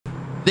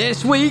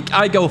This week,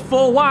 I go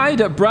 4 wide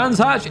at Brands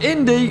Hatch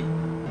Indy.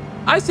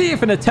 I see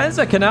if an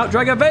Atenza can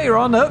outdrag a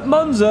Veyron at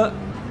Monza.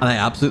 And I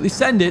absolutely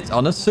send it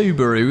on a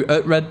Subaru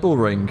at Red Bull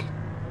Ring.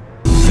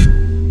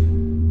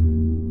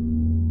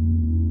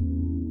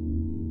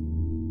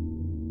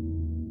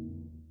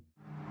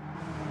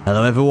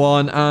 Hello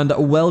everyone and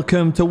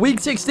welcome to week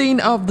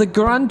 16 of the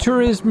Gran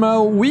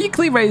Turismo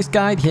weekly race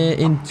guide here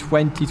in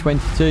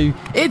 2022.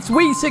 It's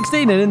week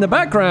 16 and in the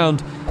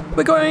background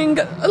we're going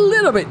a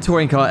little bit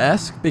touring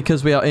car-esque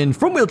because we are in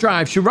front wheel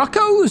drive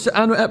Sciroccos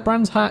and we're at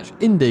Brands Hatch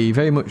Indy,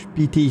 very much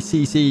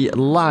BTCC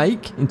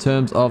like in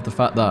terms of the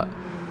fact that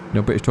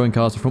British touring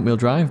cars are front wheel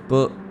drive,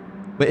 but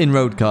we're in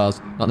road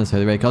cars, not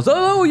necessarily race cars.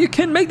 Oh, you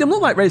can make them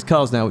look like race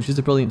cars now, which is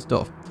the brilliant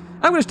stuff.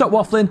 I'm going to stop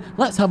waffling.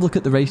 Let's have a look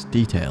at the race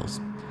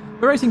details.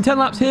 We're racing 10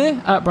 laps here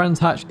at Brands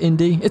Hatch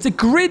Indy. It's a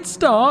grid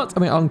start.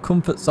 I mean, on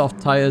Comfort Soft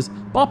tyres.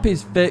 Bop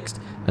is fixed,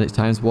 and it's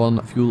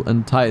 ×1 fuel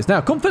and tyres.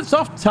 Now, Comfort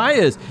Soft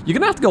tyres, you're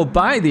going to have to go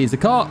buy these. The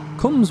car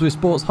comes with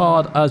Sports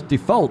Hard as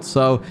default,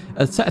 so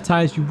a set of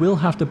tyres you will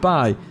have to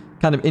buy.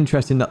 Kind of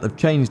interesting that they've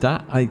changed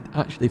that. I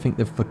actually think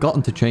they've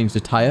forgotten to change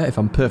the tyre, if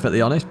I'm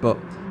perfectly honest, but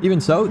even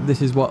so,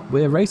 this is what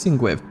we're racing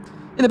with.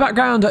 In the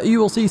background, you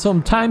will see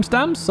some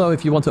timestamps, so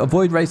if you want to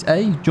avoid race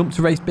A, jump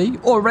to race B,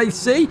 or race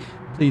C,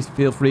 please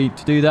feel free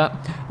to do that.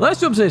 Let's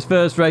jump to this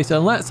first race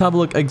and let's have a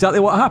look exactly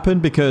what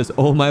happened because,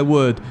 oh my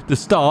word, the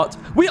start,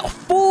 we are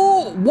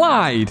 4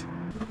 wide.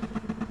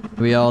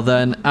 We are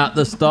then at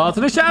the start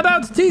and a shout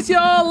out to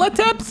TCR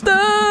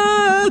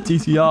Letepster.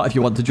 TCR, if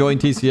you want to join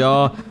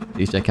TCR,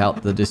 please check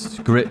out the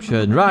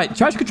description. Right,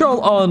 traction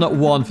control on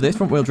 1 for this,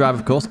 front wheel drive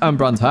of course, and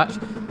Brands Hatch.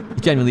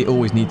 You generally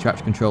always need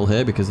traction control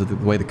here because of the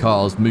way the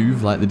cars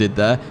move like they did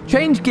there.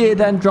 Change gear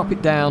then, drop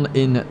it down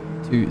in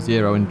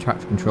 0 in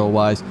traction control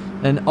wise,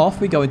 and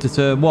off we go into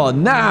turn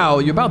 1. Now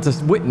you're about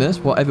to witness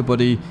what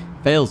everybody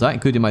fails at,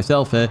 including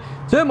myself here.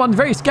 Turn 1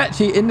 very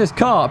sketchy in this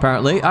car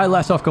apparently. I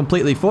let off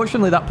completely.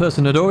 Fortunately that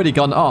person had already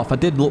gone off. I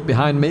did look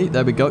behind me,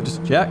 there we go,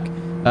 just to check,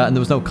 and there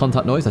was no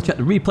contact noise. I checked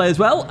the replay as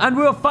well and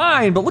we were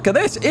fine, but look at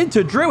this,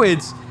 into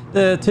Druids.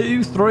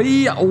 2,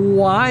 3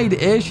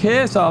 wide-ish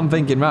here, so I'm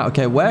thinking, right,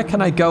 okay, where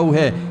can I go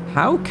here?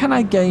 How can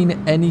I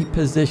gain any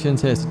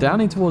positions here? So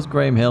down in towards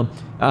Graham Hill,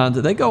 and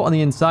they go on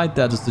the inside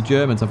there, just the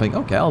Germans. I think,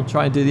 okay, I'll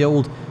try and do the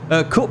old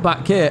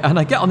cutback here, and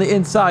I get on the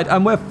inside,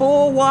 and we're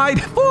 4 wide,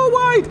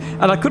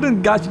 and I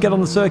couldn't actually get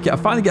on the circuit. I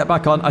finally get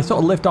back on. I sort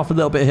of lift off a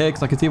little bit here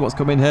because I can see what's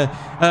coming here,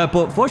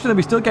 but fortunately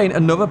we still gain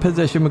another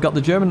position. We've got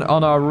the German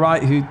on our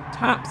right who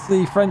taps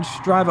the French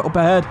driver up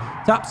ahead,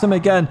 taps him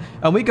again,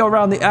 and we go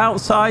around the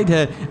outside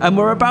here, and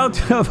we're about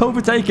to have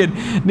overtaken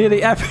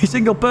nearly every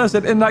single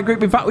person in that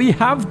group. In fact, we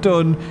have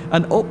done,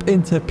 and up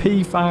into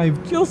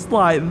P5 just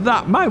like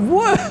that. My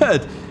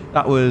word,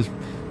 that was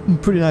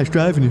pretty nice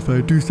driving if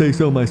I do say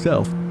so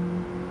myself.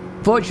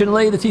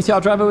 Fortunately, the TCR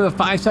driver with a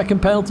 5-second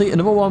penalty,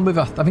 another one with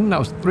I think that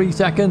was 3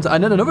 seconds,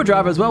 and then another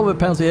driver as well with a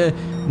penalty here,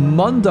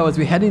 Mondo, as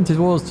we head into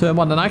towards turn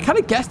 1. And I kind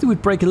of guessed it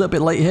would break a little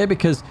bit late here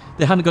because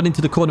they hadn't gone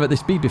into the corner at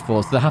this speed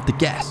before, so they have to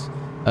guess.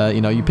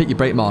 You pick your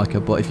brake marker,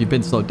 but if you've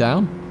been slowed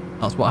down,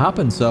 that's what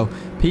happens. So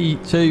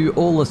P2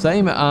 all the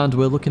same, and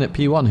we're looking at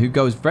P1 who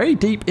goes very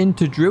deep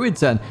into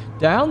Druids then.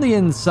 Down the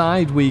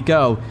inside we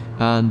go,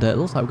 and it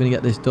looks like we're going to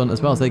get this done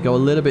as well as they go a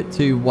little bit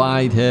too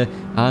wide here,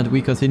 and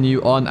we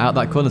continue on out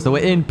that corner. So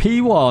we're in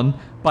P1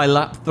 by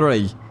lap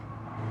 3.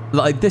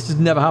 Like, this has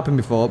never happened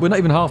before. We're not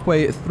even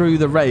halfway through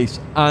the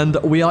race, and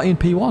we are in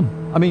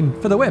P1. I mean,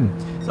 for the win.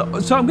 So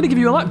I'm going to give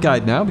you a lap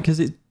guide now because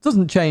it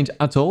doesn't change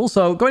at all.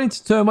 So going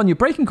into turn 1, you're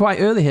braking quite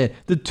early here.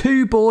 The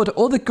 2 board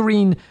or the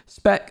green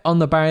spec on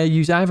the barrier,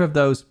 use either of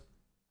those.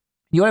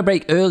 You want to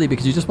brake early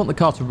because you just want the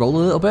car to roll a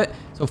little bit.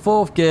 So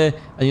 4th gear,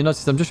 and you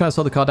notice I'm just trying to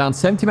slow the car down.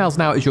 70 miles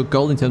an hour is your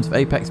goal in terms of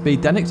apex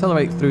speed. Then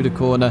accelerate through the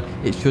corner.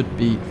 It should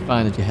be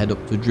fine as you head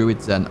up to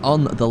Druids then.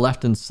 On the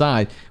left-hand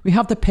side, we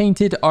have the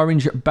painted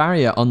orange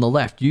barrier on the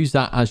left. Use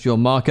that as your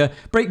marker.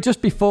 Brake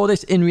just before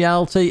this in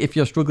reality if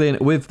you're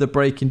struggling with the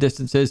braking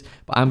distances.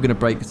 But I'm going to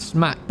brake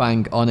smack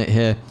bang on it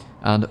here.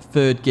 And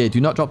 3rd gear, do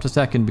not drop to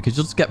 2nd because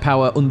you'll just get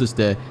power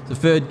understeer. So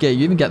 3rd gear,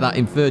 you even get that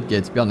in 3rd gear,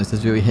 to be honest,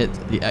 as we hit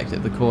the exit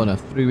of the corner.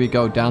 Through we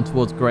go down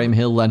towards Graham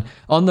Hill then.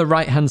 On the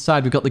right-hand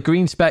side, we've got the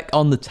green spec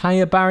on the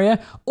tyre barrier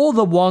or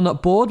the 1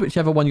 board,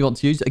 whichever one you want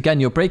to use. Again,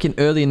 you're braking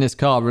early in this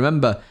car.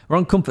 Remember, we're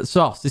on Comfort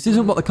Softs. This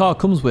isn't what the car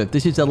comes with.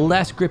 This is a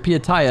less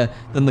grippier tyre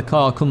than the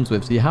car comes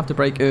with, so you have to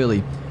brake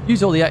early.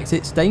 Use all the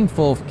exits, stay in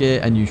 4th gear,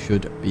 and you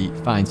should be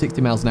fine.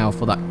 60 miles an hour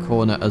for that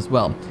corner as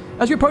well.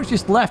 As you approach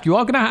this left, you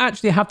are going to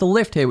actually have to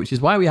lift here, which is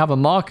why we have a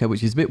marker,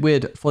 which is a bit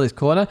weird for this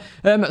corner.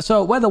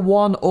 So where the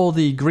 1 or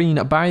the green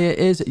barrier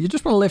is, you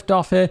just want to lift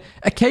off here.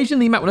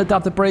 Occasionally, you might want to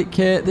dab the brake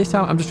here. This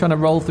time, I'm just trying to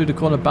roll through the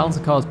corner, balance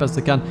the car as best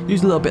I can.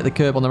 Use a little bit of the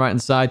curb on the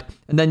right-hand side.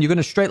 And then you're going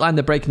to straight line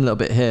the braking a little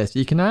bit here. So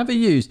you can either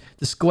use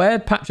the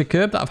squared patch of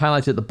curb that I've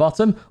highlighted at the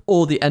bottom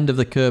or the end of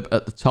the curb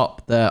at the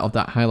top there of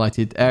that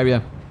highlighted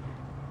area.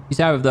 You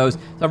see of those. So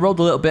I rolled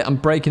a little bit. I'm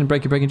braking,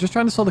 just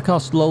trying to slow the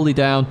car slowly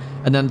down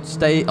and then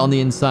stay on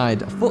the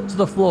inside. Foot to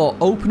the floor.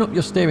 Open up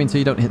your steering so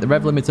you don't hit the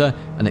rev limiter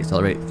and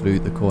accelerate through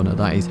the corner.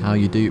 That is how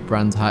you do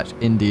Brands Hatch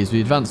Indy. As we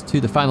advance to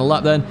the final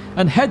lap then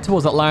and head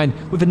towards that line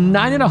with a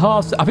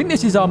 9.5. I think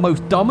this is our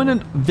most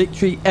dominant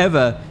victory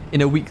ever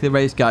in a weekly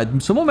race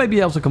guide. Someone may be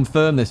able to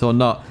confirm this or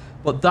not,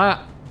 but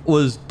that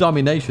was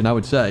domination, I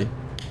would say.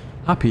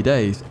 Happy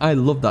days. I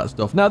love that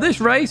stuff. Now, this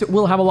race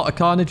will have a lot of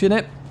carnage in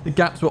it. The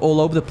gaps were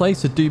all over the place,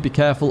 so do be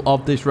careful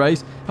of this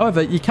race.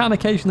 However, you can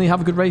occasionally have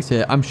a good race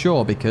here, I'm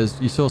sure, because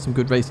you saw some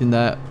good racing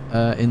there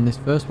in this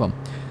first one.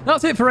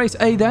 That's it for race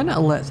A then.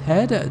 Let's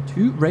head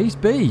to race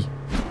B.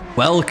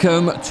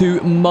 Welcome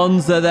to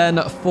Monza then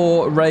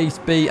for race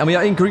B. And we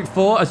are in Group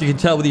 4, as you can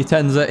tell with the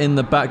Atenza in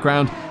the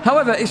background.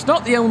 However, it's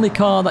not the only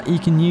car that you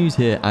can use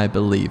here, I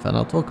believe, and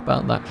I'll talk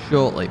about that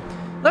shortly.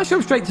 Let's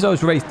jump straight to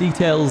those race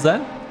details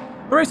then.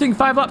 We're racing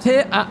 5 laps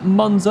here at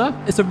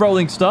Monza. It's a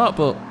rolling start,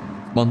 but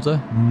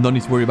Monza, no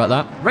need to worry about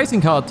that.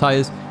 Racing hard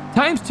tyres,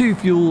 ×2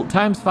 fuel,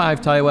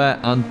 ×5 tyre wear,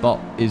 and bot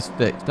is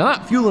fixed. Now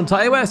that fuel and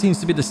tyre wear seems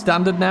to be the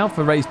standard now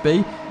for race B,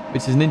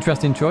 which is an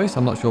interesting choice.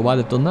 I'm not sure why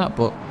they've done that,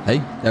 but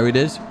hey, there it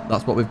is.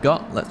 That's what we've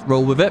got. Let's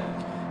roll with it.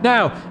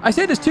 Now, I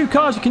say there's 2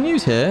 cars you can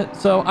use here.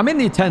 So I'm in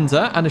the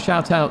Atenza, and a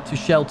shout out to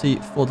Shelty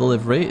for the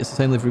livery. It's the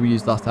same livery we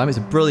used last time. It's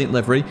a brilliant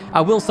livery. I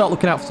will start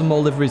looking out for some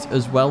more liveries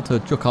as well to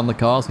chuck on the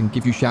cars and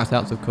give you shout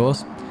outs, of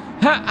course.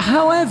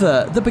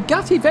 However, the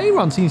Bugatti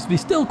Veyron seems to be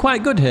still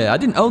quite good here. I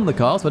didn't own the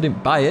car, so I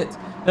didn't buy it.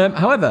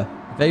 However,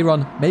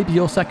 Veyron may be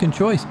your second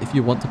choice if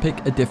you want to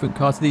pick a different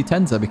car to the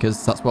Atenza,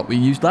 because that's what we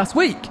used last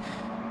week.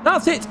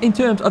 That's it in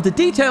terms of the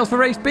details for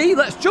race B.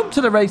 Let's jump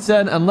to the race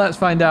then, and let's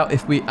find out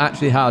if we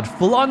actually had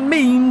full-on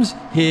memes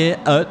here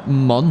at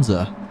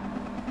Monza.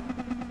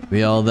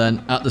 We are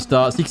then at the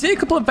start. So you can see a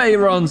couple of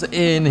Veyrons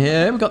in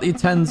here. We've got the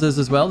Atenzas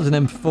as well. There's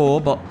an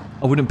M4, but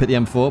I wouldn't pick the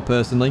M4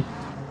 personally,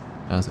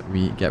 as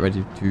we get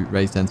ready to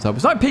race then. So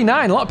beside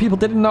P9, a lot of people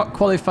did not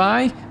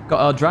qualify. Got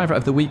our driver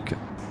of the week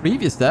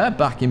previous there,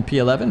 back in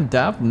P11,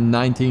 Dav,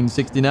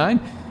 1969.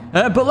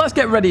 But let's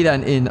get ready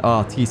then in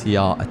our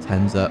TCR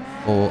Atenza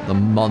for the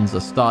Monza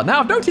start.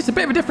 Now, I've noticed a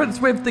bit of a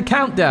difference with the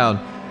countdown.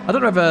 I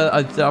don't know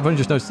if I've only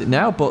just noticed it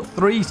now, but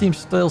 3 seems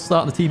to still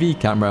start on the TV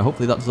camera.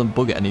 Hopefully that doesn't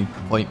bug at any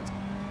point.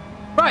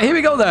 Right, here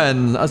we go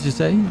then. As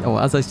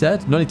I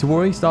said, no need to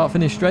worry. Start,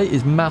 finish straight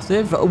is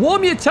massive.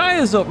 Warm your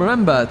tyres up.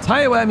 Remember,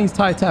 tyre wear means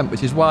tyre temp,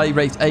 which is why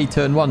race A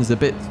turn 1 is a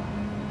bit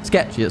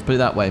sketchy. Let's put it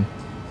that way.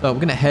 So we're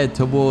going to head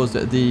towards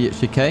the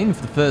chicane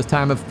for the first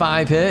time of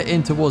 5 here,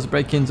 in towards the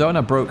braking zone.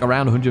 I broke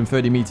around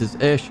 130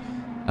 meters-ish,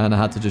 and I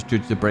had to just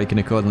judge the braking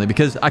accordingly,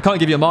 because I can't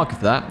give you a marker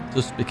for that,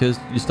 just because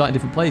you start in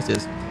different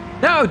places.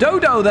 Now,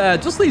 Dodo there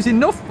just leaves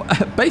enough,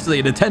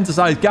 basically an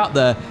Atenza-sized gap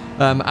there,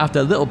 after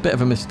a little bit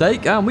of a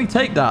mistake, and we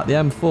take that. The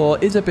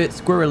M4 is a bit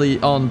squirrely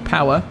on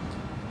power,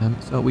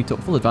 so we took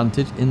full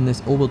advantage in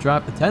this all-wheel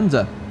drive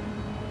Atenza.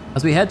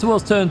 As we head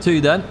towards turn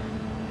 2 then,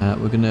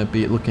 we're going to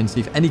be looking to see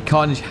if any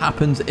carnage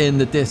happens in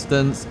the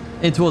distance.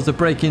 In towards the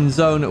braking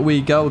zone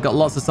we go. We've got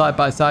lots of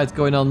side-by-sides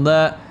going on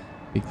there.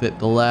 We clip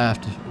the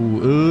left.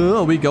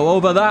 Ooh, we go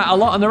over that a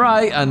lot on the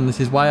right, and this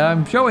is why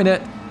I'm showing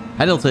it.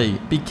 Penalty.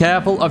 Be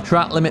careful of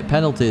track limit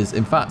penalties.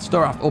 In fact,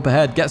 Storaf up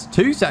ahead gets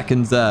 2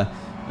 seconds there.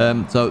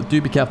 So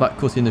do be careful about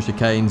cutting the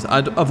chicanes.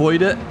 I'd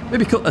avoid it.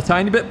 Maybe cut a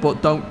tiny bit,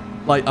 but don't,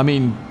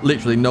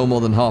 literally no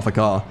more than half a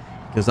car,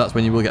 because that's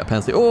when you will get a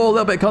penalty. Oh, a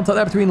little bit of contact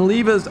there between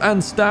Levers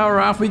and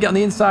Stauraf. We get on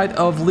the inside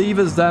of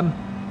Levers then.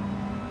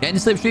 Getting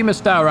the slipstream of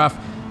Stauraf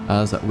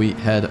as we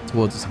head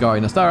towards the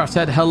Scirocco. Now, Stauraf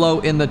said hello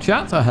in the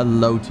chat, so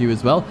hello to you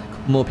as well. A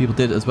couple more people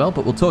did it as well,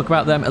 but we'll talk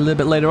about them a little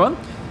bit later on.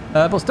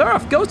 But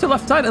Stauraf goes to the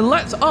left side and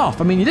lets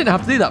off. I mean, you didn't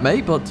have to do that,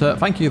 mate, but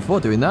thank you for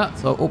doing that.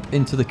 So up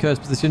into the curse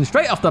position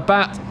straight off the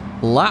bat.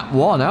 Lap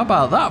 1. How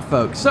about that,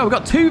 folks? So we've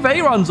got 2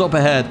 Veyrons up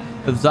ahead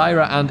of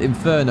Zyra and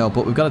Inferno,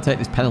 but we've got to take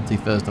this penalty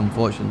first,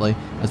 unfortunately,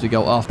 as we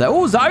go off there.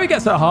 Oh, Zyra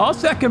gets a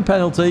half-second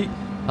penalty.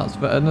 That's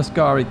for an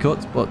Ascari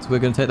cut, but we're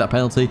going to take that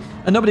penalty.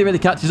 And nobody really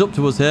catches up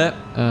to us here,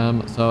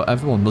 so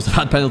everyone must have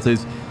had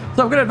penalties.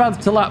 So we're going to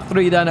advance to lap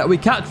 3 then. We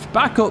catch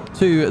back up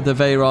to the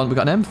Veyron. We've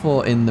got an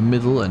M4 in the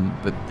middle,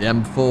 but the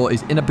M4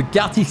 is in a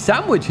Bugatti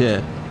sandwich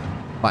here.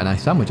 Quite a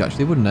nice sandwich,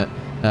 actually, wouldn't it?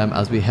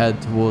 As we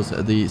head towards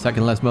the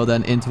second Lesmo,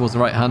 then in towards the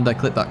right-hander,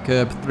 clip that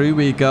curb, through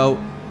we go.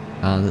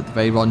 And the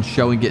Veyron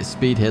showing its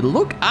speed here.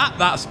 Look at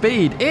that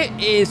speed. It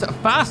is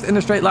fast in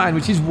a straight line,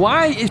 which is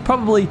why it's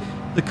probably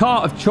the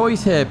car of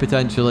choice here,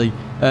 potentially.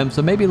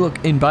 So maybe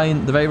look in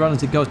buying the Veyron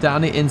as it goes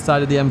down the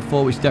inside of the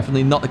M4, which is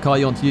definitely not the car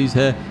you want to use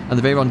here. And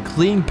the Veyron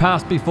clean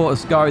past before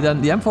Ascari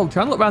then. The M4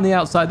 trying to look around the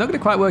outside. Not going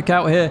to quite work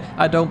out here,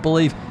 I don't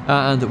believe.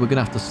 And we're going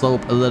to have to slow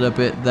up a little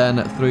bit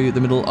then through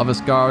the middle of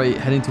Ascari,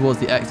 heading towards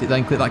the exit.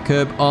 Then clip that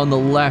curb on the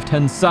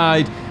left-hand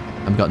side.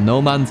 And we've got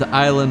No Man's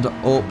Island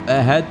up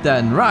ahead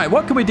then. Right,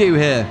 what can we do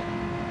here?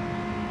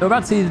 We're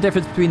about to see the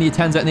difference between the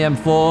Atenza and the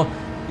M4.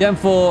 The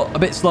M4 a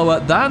bit slower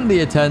than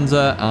the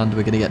Atenza, and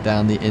we're going to get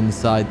down the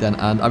inside then.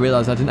 And I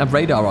realized I didn't have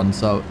radar on,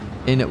 so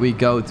in we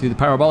go to the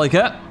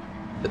Parabolica.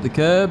 Hit the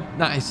curb.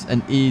 Nice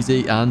and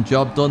easy, and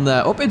job done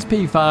there. Up into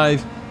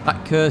P5.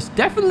 That curse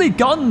definitely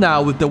gone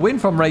now with the win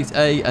from race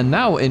A, and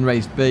now in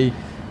race B.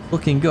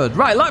 Looking good.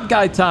 Right, lap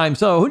guide time.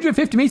 So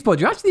 150 meters board.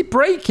 You're actually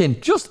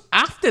braking just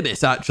after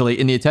this, actually,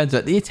 in the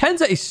Atenza. The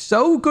Atenza is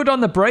so good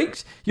on the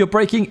brakes. You're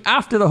braking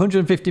after the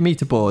 150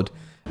 meter board,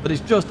 but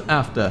it's just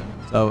after.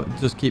 So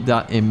just keep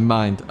that in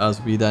mind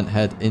as we then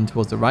head in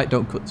towards the right.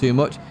 Don't cut too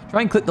much.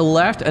 Try and click the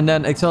left and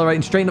then accelerate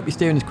and straighten up your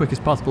steering as quick as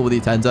possible with the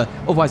Atenza.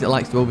 Otherwise, it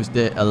likes to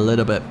oversteer a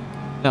little bit.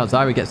 Now,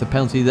 Zyra gets a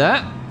penalty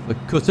there for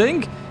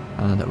cutting.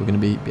 And we're going to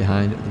be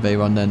behind the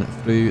Veyron then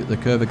through the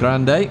Curva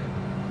Grande.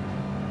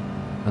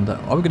 And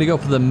are we going to go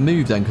for the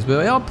move then? Because we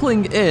are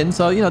pulling in.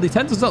 So, you know, the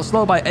Atenza's not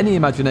slow by any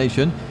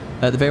imagination.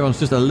 The Veyron's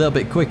just a little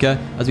bit quicker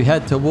as we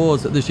head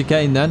towards the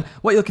chicane then.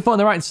 What you're looking for on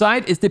the right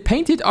side is the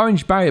painted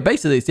orange barrier.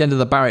 Basically, it's the end of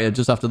the barrier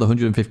just after the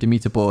 150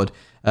 meter board.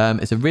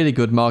 It's a really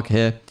good marker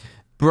here.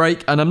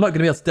 Brake, and I'm not going to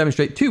be able to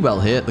demonstrate too well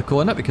here at the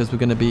corner because we're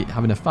going to be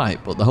having a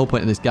fight. But the whole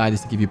point of this guide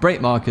is to give you brake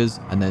markers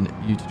and then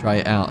you to try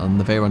it out. And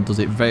the Veyron does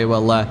it very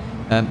well there.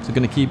 So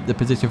going to keep the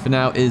position for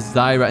now is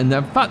Zyra. And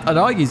in fact, I'd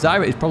argue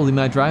Zyra is probably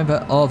my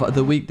driver of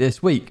the week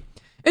this week.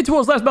 In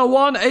towards Lesmo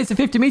 1, it's a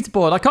 50 meter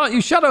board. I can't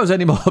use shadows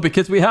anymore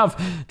because we have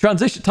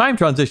time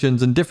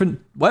transitions and different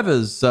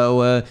weathers.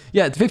 So,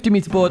 yeah, it's a 50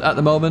 meter board at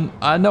the moment.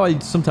 I know I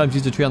sometimes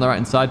use a tree on the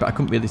right-hand side, but I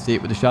couldn't really see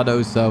it with the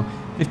shadows. So,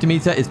 50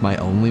 meter is my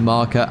only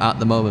marker at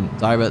the moment.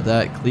 Direct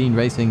there, clean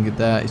racing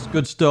there. It's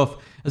good stuff.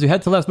 As we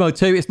head to Lesmo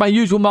 2, it's my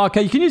usual marker.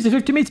 You can use the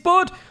 50 meter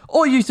board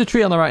or use the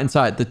tree on the right-hand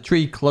side. The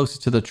tree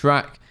closest to the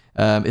track.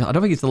 I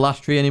don't think it's the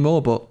last tree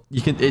anymore, but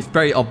you can. It's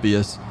very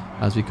obvious.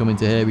 As we come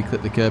into here, we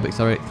clip the curb,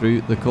 accelerate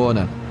through the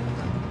corner.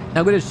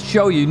 Now, I'm going to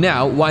show you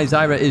now why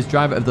Zyra is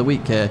driver of the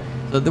week here.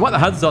 So, they want the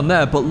hazards on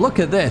there, but look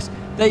at this.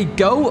 They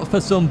go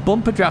for some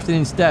bumper drafting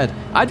instead.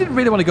 I didn't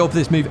really want to go for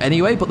this move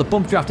anyway, but the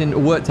bumper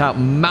drafting worked out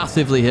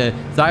massively here.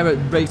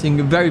 Zyra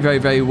racing very, very,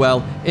 very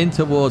well in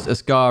towards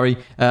Ascari,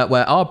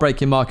 where our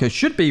braking marker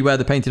should be where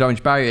the painted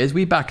orange barrier is.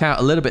 We back out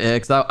a little bit here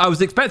because I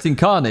was expecting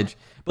carnage,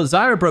 but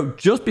Zyra broke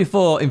just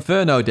before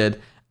Inferno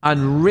did.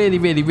 And really,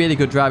 really, really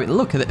good driving.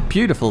 Look at it.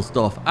 Beautiful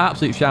stuff.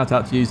 Absolute shout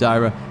out to you,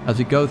 Zyra. As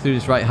we go through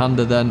this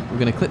right-hander then, we're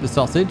going to clip the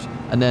sausage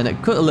and then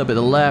cut a little bit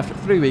to the left.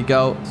 Through we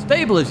go.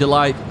 Stable as you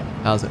like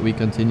as we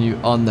continue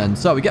on then.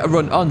 So we get a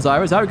run on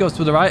Zyra. Zyra goes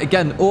to the right.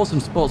 Again,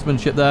 awesome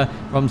sportsmanship there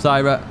from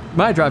Zyra.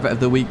 My driver of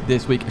the week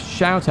this week.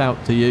 Shout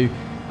out to you.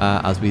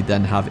 As we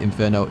then have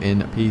Inferno in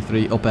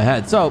P3 up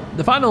ahead. So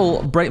the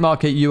final brake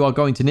marker you are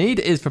going to need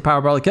is for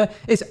Parabolica.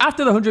 It's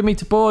after the 100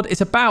 meter board. It's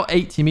about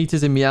 80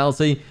 meters in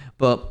reality,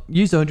 but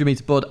use the 100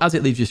 meter board as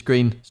it leaves your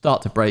screen,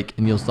 start to brake,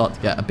 and you'll start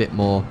to get a bit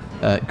more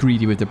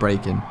greedy with the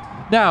braking.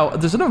 Now,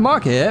 there's another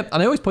marker here,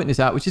 and I always point this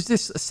out, which is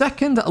this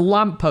second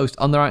lamppost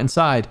on the right-hand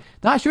side.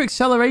 That's your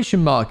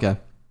acceleration marker.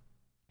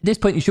 At this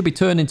point, you should be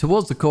turning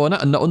towards the corner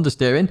and not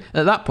understeering. And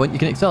at that point, you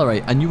can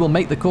accelerate and you will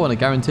make the corner,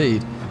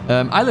 guaranteed.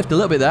 I lifted a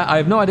little bit there. I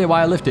have no idea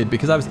why I lifted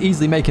because I was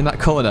easily making that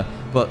corner.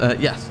 But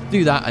yes,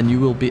 do that and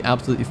you will be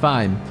absolutely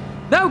fine.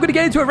 Now we're going to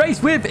get into a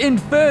race with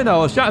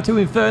Inferno. Shout out to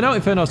Inferno.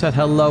 Inferno said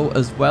hello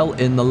as well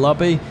in the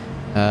lobby.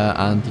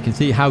 And you can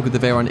see how good the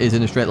Veyron is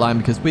in a straight line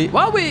because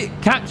while we're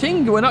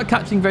not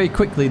catching very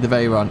quickly the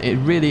Veyron.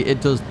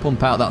 It does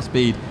pump out that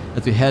speed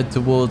as we head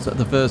towards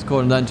the first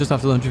corner. And then just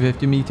after the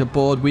 150 meter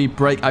board, we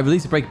brake. I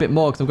release the brake a bit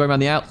more because I'm going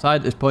around the outside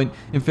at this point.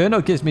 Inferno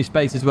gives me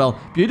space as well.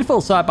 Beautiful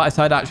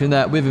side-by-side action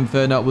there with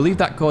Inferno. We'll leave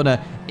that corner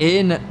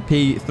in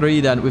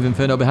P3 then with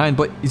Inferno behind,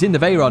 but he's in the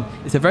Veyron.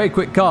 It's a very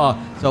quick car,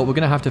 so we're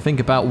going to have to think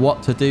about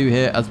what to do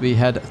here as we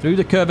head through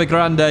the Curva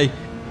Grande.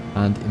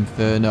 And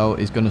Inferno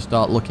is going to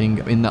start looking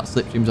in that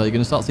slipstream zone. You're going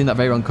to start seeing that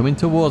Veyron coming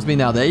towards me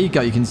now. There you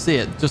go. You can see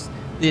it. Just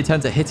the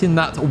Atenza hitting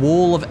that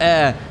wall of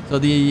air. So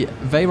the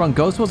Veyron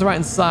goes towards the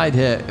right-hand side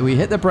here. We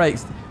hit the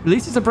brakes.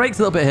 Releases the brakes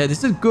a little bit here.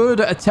 This is a good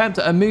attempt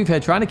at a move here.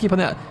 Trying to keep on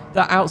that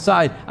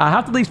outside. I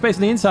have to leave space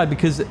on the inside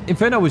because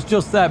Inferno was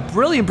just there.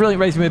 Brilliant, brilliant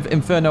racing with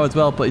Inferno as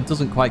well, but it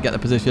doesn't quite get the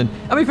position.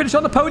 And we finish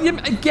on the podium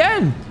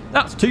again.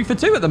 That's 2 for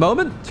 2 at the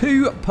moment.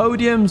 2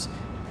 podiums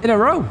in a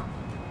row.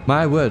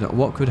 My word,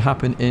 what could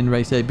happen in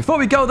race A? Before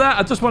we go there,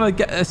 I just want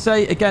to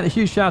say again a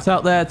huge shout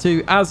out there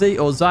to Azzy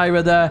or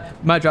Zyra there,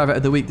 my driver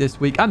of the week this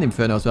week, and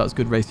Inferno as well. It's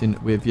good racing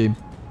with you.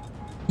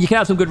 You can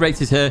have some good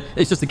races here.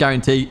 It's just a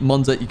guarantee.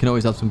 Monza, you can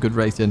always have some good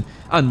racing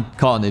and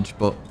carnage,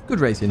 but good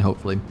racing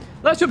hopefully.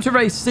 Let's jump to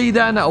race C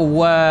then,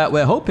 where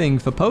we're hoping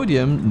for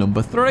podium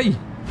number 3.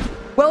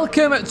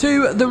 Welcome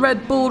to the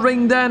Red Bull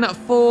Ring then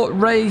for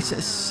race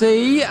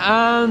C,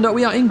 and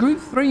we are in Group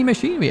 3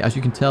 machinery, as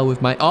you can tell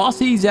with my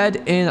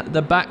RCZ in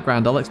the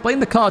background. I'll explain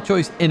the car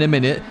choice in a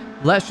minute.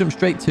 Let's jump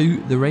straight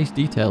to the race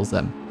details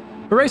then.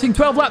 We're racing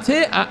 12 laps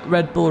here at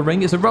Red Bull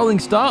Ring. It's a rolling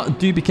start.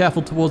 Do be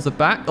careful towards the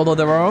back, although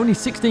there are only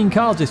 16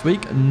 cars this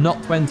week,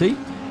 not 20.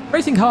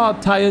 Racing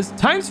hard tyres,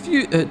 times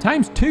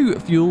 2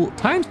 fuel,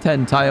 times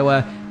 10 tyre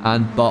wear,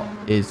 and bot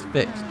is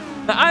fixed.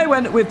 Now, I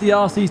went with the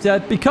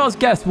RCZ because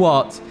guess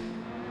what?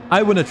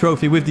 I won a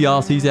trophy with the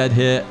RCZ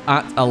here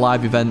at a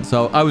live event,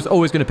 so I was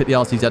always going to pick the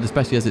RCZ,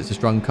 especially as it's a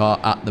strong car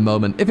at the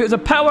moment. If it was a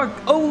power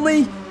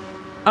only,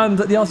 and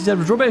the RCZ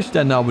was rubbish,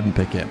 then I wouldn't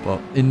pick it.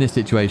 But in this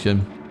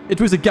situation, it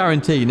was a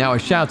guarantee. Now, a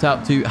shout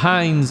out to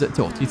Heinz, or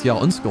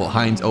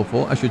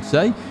TTR_Heinz04, I should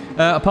say.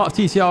 A part of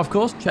TCR, of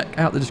course. Check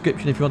out the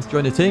description if you want to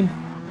join the team.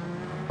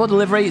 For the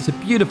livery, it's a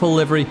beautiful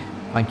livery.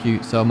 Thank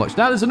you so much.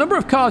 Now, there's a number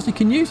of cars you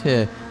can use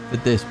here for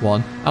this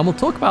one, and we'll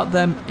talk about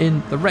them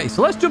in the race.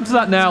 So let's jump to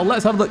that now.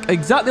 Let's have a look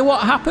exactly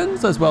what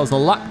happens, as well as a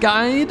lap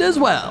guide as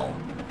well.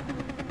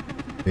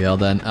 We are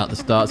then at the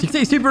start. So you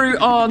can see Subaru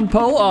on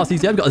pole,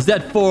 RCZ. We've got a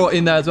Z4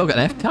 in there as well. We've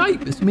got an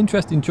F-Type. There's some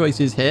interesting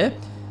choices here.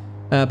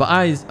 But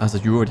as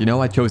you already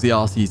know, I chose the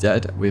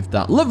RCZ with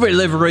that lovely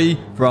livery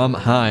from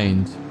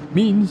Heinz.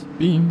 Means,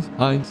 beans,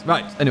 Heinz.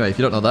 Right. Anyway, if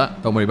you don't know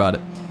that, don't worry about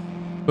it.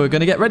 We're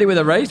going to get ready with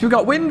a race. We've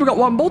got Wind, we've got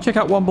Womble. Check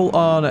out Womble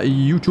on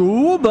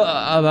YouTube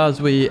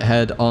as we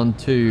head on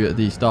to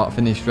the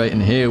start-finish straight.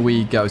 And here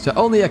we go. So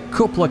only a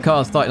couple of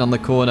cars starting on the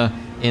corner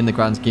in the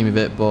grand scheme of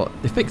it. But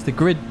they fixed the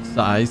grid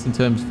size in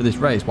terms for this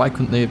race. Why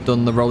couldn't they have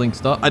done the rolling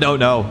start? I don't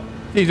know.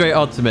 Seems very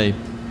odd to me.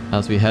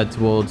 As we head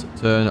towards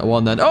turn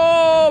 1 then.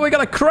 Oh, we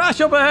got a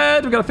crash up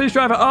ahead. We've got a finish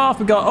driver off.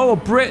 We've got, a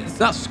Brit.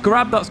 That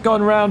scrap that's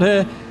gone around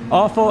here.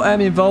 R4M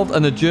involved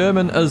and a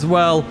German as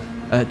well.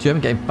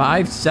 German getting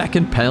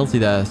 5-second penalty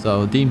there,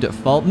 so deemed at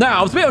fault. Now,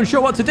 I was a bit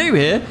unsure what to do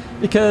here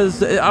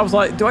because I was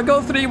like, do I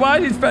go 3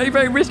 wide? It's very,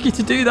 very risky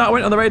to do that. I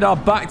went on the radar,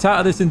 backed out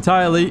of this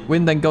entirely.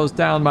 Wind then goes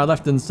down my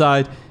left-hand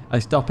side. I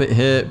stop it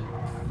here.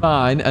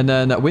 Fine. And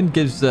then Wind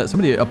gives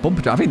somebody a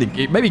bumper draft. I think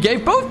they maybe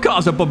gave both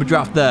cars a bumper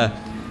draft there.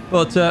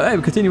 But hey,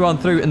 we continue on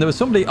through, and there was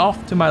somebody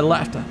off to my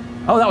left.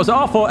 Oh, that was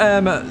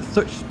R4M.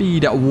 Such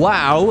speed.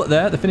 Wow,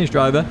 there, the finish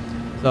driver.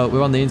 So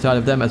we're on the inside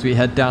of them as we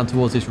head down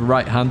towards this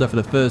right-hander for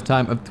the first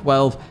time of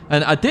 12.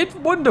 And I did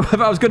wonder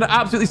whether I was going to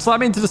absolutely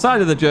slam into the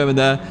side of the German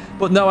there.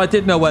 But no, I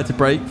did know where to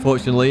brake,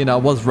 fortunately, and I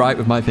was right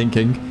with my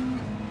thinking.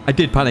 I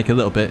did panic a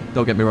little bit,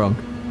 don't get me wrong.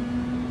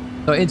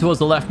 So in towards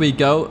the left we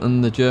go,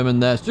 and the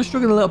German there's just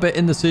struggling a little bit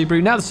in the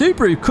Subaru. Now, the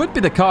Subaru could be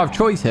the car of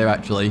choice here,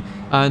 actually.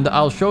 And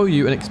I'll show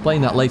you and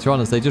explain that later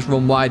on as they just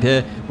run wide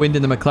here. Wind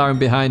in the McLaren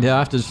behind here. I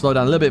have to slow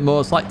down a little bit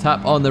more. Slight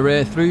tap on the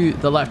rear. Through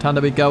the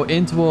left-hander we go.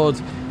 In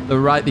towards the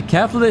right. Be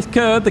careful of this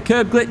curb. The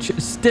curb glitch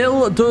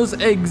still does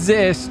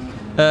exist.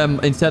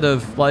 Instead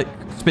of, like,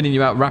 spinning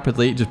you out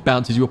rapidly, it just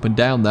bounces you up and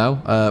down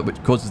now,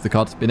 which causes the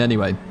car to spin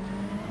anyway.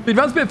 We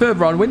advance a bit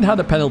further on. Wind had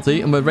a penalty,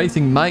 and we're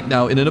racing Mike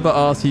now in another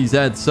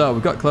RCZ. So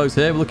we've got close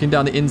here. We're looking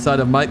down the inside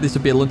of Mike. This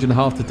would be a lunge and a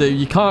half to do.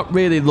 You can't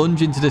really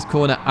lunge into this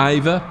corner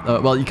either.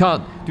 Well, you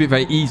can't do it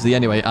very easily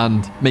anyway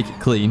and make it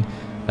clean.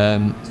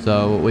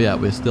 So yeah,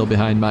 we're still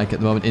behind Mike at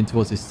the moment. In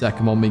towards this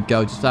second one we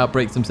go. Just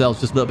outbrakes themselves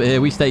just a little bit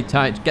here. We stay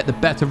tight, get the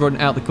better run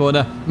out the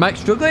corner. Mike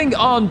struggling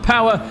on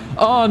power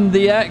on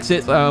the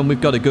exit. We've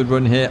got a good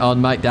run here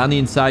on Mike. Down the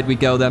inside we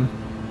go then.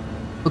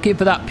 Looking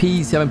for that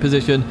P7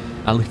 position.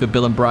 And looking for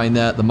Bill and Brian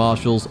there, the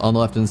marshals on the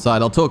left-hand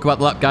side. I'll talk about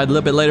the lap guide a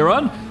little bit later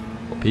on.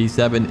 But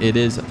P7 it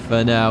is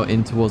for now.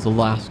 In towards the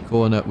last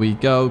corner we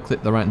go.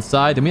 Clip the right-hand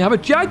side. And we have a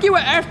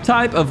Jaguar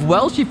F-Type of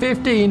Welshie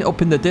 15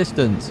 up in the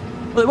distance.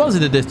 Well, it was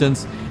in the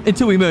distance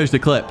until we merged the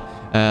clip.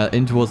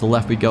 In towards the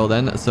left we go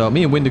then. So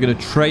me and Wind are going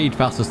to trade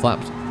fastest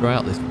laps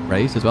throughout this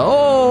race as well.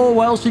 Oh,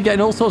 Welshie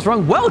getting all sorts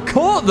wrong. Well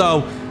caught,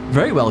 though.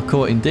 Very well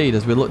caught indeed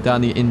as we look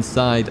down the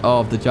inside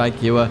of the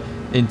Jaguar.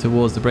 In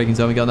towards the braking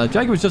zone we go. Now,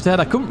 Jaguar was just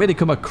ahead. I couldn't really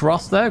come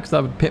across there because I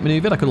would pit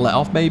maneuvered. I could have let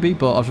off maybe,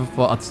 but I just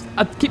thought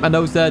I'd keep my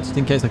nose there just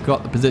in case I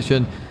got the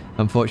position.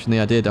 Unfortunately,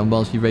 I did. And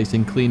Welshie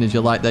racing clean as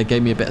you like there.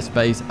 Gave me a bit of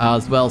space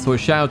as well. So a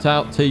shout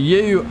out to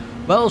you,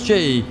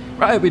 Welshie.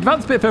 Right, we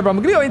advanced a bit further on.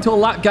 We're going to go into a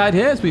lap guide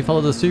here as we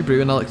follow the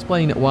Subaru, and I'll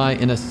explain why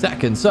in a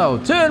second. So,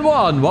 turn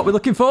 1. What we're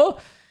looking for?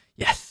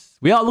 Yes.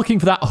 We are looking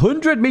for that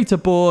 100-meter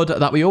board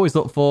that we always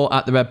look for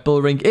at the Red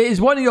Bull Ring. It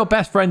is one of your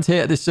best friends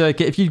here at this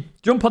circuit. If you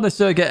jump on the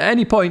circuit at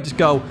any point, just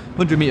go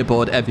 100-meter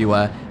board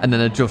everywhere and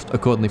then adjust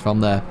accordingly from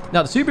there.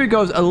 Now, the Subaru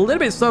goes a little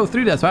bit slow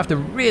through there, so I have to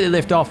really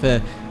lift off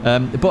here.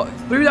 But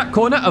through that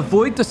corner,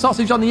 avoid the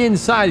sausage on the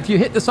inside. If you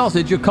hit the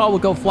sausage, your car will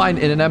go flying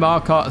in an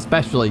MR car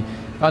especially.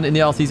 Found it in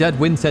the RCZ.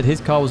 Wind said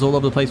his car was all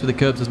over the place with the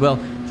curbs as well.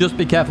 Just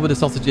be careful with the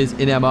sausages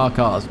in MR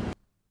cars.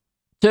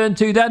 Turn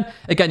 2 then.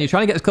 Again, you're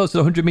trying to get as close to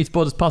the 100-meter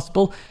board as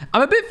possible.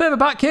 I'm a bit further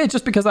back here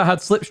just because I had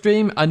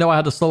slipstream. I know I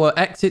had a slower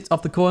exit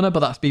off the corner, but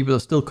that speed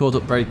was still caught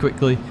up very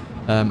quickly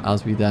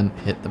as we then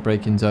hit the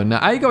braking zone. Now,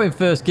 I go in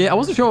first gear. I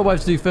wasn't sure whether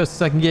to do first or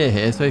second gear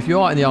here, so if you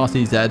are in the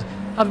RCZ,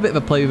 have a bit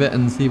of a play with it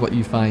and see what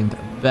you find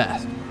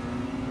best.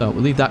 So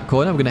we'll leave that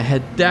corner. We're going to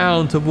head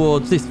down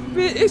towards this.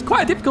 It's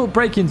quite a difficult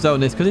braking zone,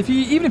 this, because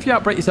even if you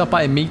outbrake yourself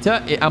by a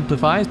meter, it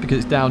amplifies because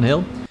it's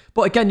downhill.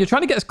 But again, you're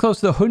trying to get as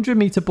close to the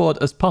 100-meter board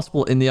as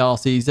possible in the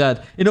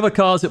RCZ. In other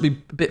cars, it'll be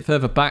a bit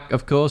further back,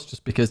 of course,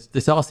 just because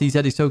this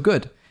RCZ is so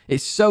good.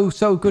 It's so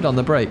good on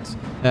the brakes,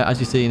 as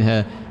you see in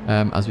here,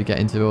 as we get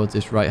into towards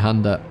this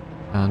right-hander.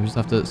 And we just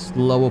have to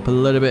slow up a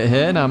little bit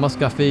here. Now,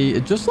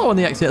 Muscafy just slow on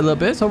the exit a little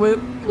bit, so we're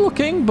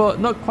looking, but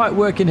not quite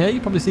working here.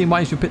 You're probably seeing why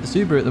you should pick the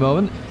Subaru at the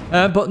moment.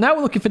 But now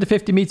we're looking for the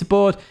 50-meter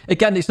board.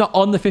 Again, it's not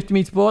on the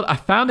 50-meter board. I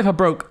found if I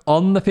broke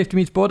on the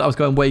 50-meter board, I was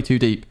going way too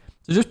deep.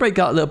 So just brake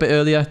out a little bit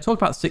earlier. Talk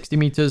about 60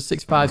 meters,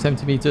 65,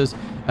 70 meters,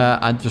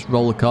 and just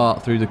roll the car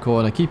through the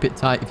corner. Keep it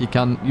tight if you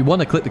can. You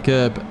want to clip the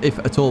curb if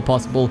at all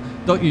possible.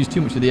 Don't use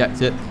too much of the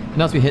exit.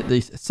 And as we hit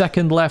the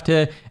second left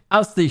here,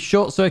 as the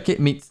short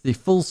circuit meets the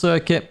full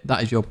circuit,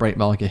 that is your brake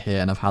marker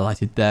here, and I've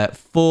highlighted there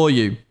for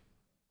you.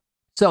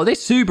 So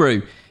this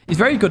Subaru is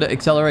very good at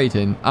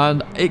accelerating,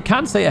 and it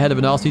can stay ahead of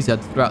an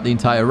RCZ throughout the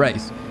entire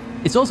race.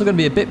 It's also going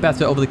to be a bit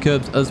better over the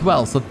curbs as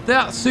well. So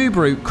that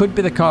Subaru could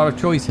be the car of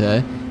choice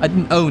here. I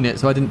didn't own it,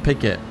 so I didn't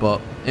pick it, but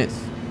it's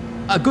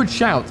a good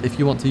shout if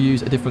you want to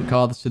use a different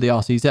car to the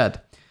RCZ.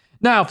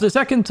 Now, for the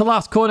second to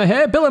last corner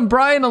here, Bill and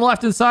Brian on the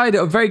left-hand side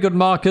are very good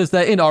markers.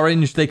 They're in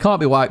orange. They can't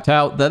be wiped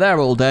out. They're there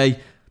all day.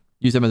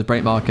 Use them as a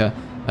brake marker.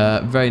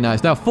 Very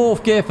nice. Now,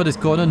 fourth gear for this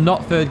corner,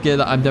 not third gear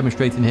that I'm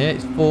demonstrating here.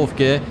 It's fourth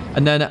gear.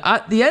 And then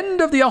at the end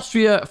of the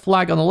Austria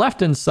flag on the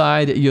left-hand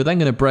side, you're then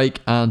going to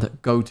brake and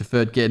go to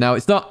third gear. Now,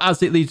 it's not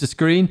as it leaves the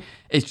screen.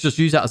 It's just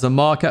use that as a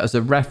marker, as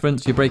a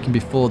reference. You're braking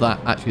before that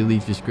actually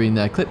leaves your screen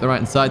there. Clip the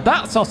right-hand side.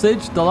 That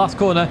sausage, the last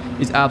corner,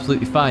 is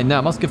absolutely fine. Now,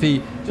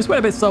 Muscovy just went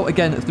a bit slow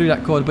again through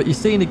that corner, but you're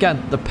seeing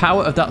again the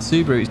power of that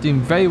Subaru. It's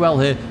doing very well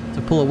here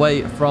to pull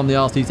away from the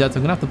RCZ, so I'm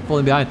going to have to pull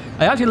in behind.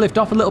 I actually lift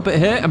off a little bit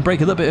here and brake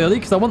a little bit early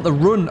because I want the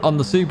run on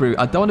the Subaru.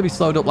 I don't want to be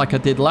slowed up like I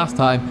did last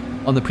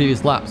time on the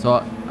previous lap.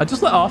 So I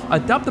just let off. I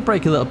dabbed the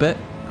brake a little bit,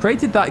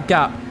 created that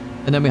gap,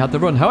 and then we had the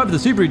run. However, the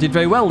Subaru did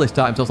very well this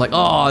time, so I was like,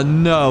 oh,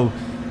 no.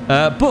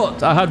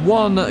 But I had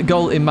one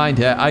goal in mind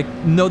here. I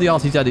know the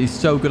RCZ is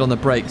so good on the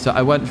brake, so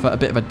I went for a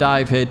bit of a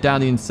dive here down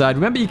the inside.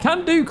 Remember, you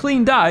can do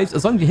clean dives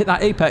as long as you hit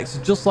that apex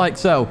just like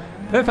so.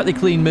 Perfectly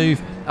clean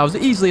move. I was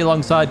easily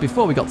alongside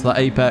before we got to that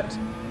apex.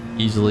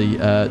 Easily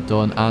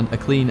done, and a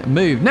clean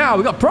move. Now,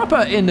 we've got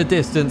Proper in the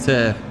distance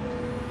here.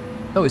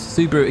 Oh, it's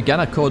Subaru again.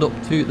 I caught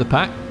up to the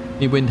pack.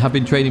 Me and Wind have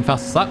been trading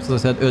fast slaps,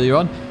 as I said earlier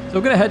on. So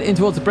we're going to head in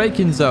towards the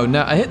braking zone.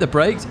 Now, I hit the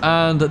brakes,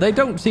 and they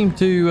don't seem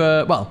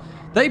to... well,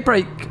 they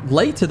brake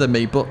later than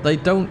me, but they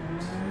don't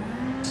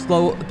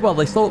slow... Well,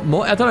 they slow up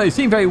more. I don't know. It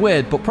seemed very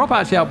weird, but Proper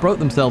actually outbroke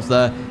themselves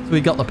there, so we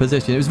got the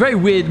position. It was a very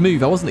weird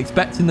move. I wasn't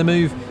expecting the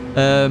move.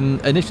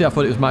 Initially I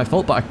thought it was my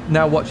fault, but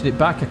now watching it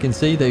back I can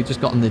see they've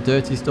just gotten the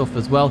dirty stuff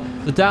as well.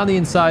 So down the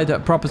inside,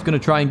 Proper's going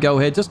to try and go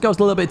here. Just goes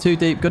a little bit too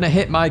deep. Going to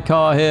hit my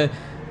car here,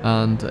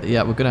 and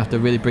yeah, we're going to have to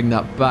really bring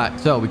that back.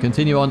 So we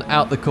continue on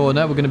out the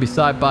corner. We're going to be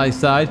side by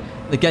side.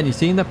 Again, you're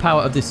seeing the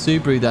power of this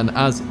Subaru then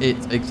as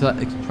it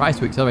tries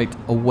to accelerate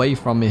away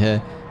from me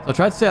here. So I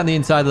tried to stay on the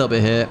inside a little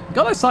bit here.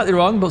 Got it slightly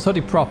wrong, but so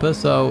did Proper.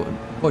 So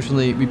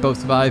fortunately we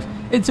both survived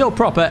until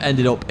Proper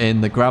ended up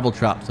in the gravel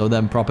trap. So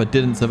then Proper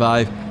didn't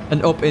survive,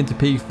 and up into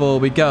P4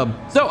 we go.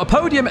 So a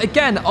podium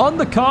again on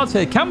the cards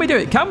here. Can we do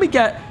it? Can we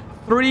get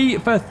 3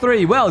 for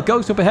 3? Well,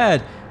 Ghost up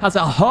ahead has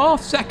a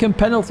half-second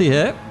penalty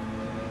here.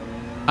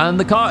 And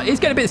the car is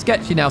getting a bit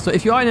sketchy now. So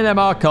if you're in an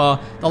MR car,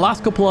 the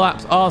last couple of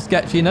laps are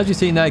sketchy. And as you've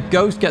seen there,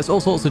 Ghost gets all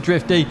sorts of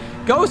drifty.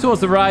 Goes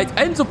towards the right,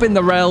 ends up in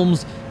the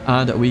realms.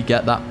 And we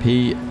get that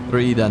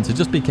P3 then. So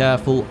just be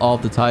careful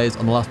of the tyres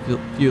on the last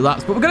few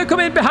laps. But we're going to come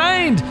in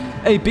behind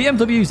a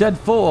BMW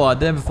Z4. I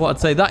never thought I'd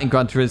say that in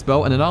Gran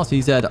Turismo. And an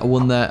RCZ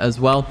won there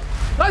as well.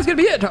 That's going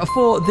to be it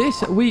for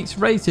this week's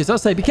races. I'll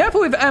say be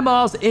careful with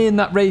MRs in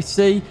that race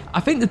C. I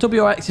think the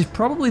WRX is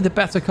probably the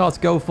better car to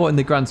go for in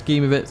the grand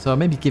scheme of it. So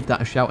maybe give that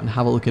a shout and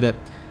have a look at it.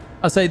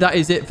 I'll say that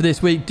is it for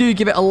this week. Do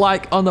give it a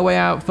like on the way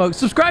out, folks.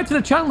 Subscribe to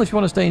the channel if you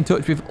want to stay in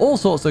touch with all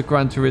sorts of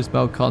Gran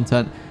Turismo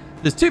content.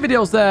 There's 2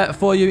 videos there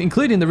for you,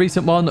 including the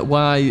recent one,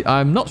 why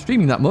I'm not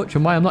streaming that much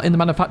and why I'm not in the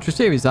Manufacturer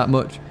series that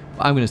much.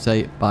 But I'm going to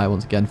say bye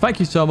once again.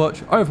 Thank you so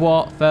much. Au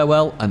revoir,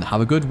 farewell, and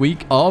have a good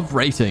week of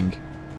racing.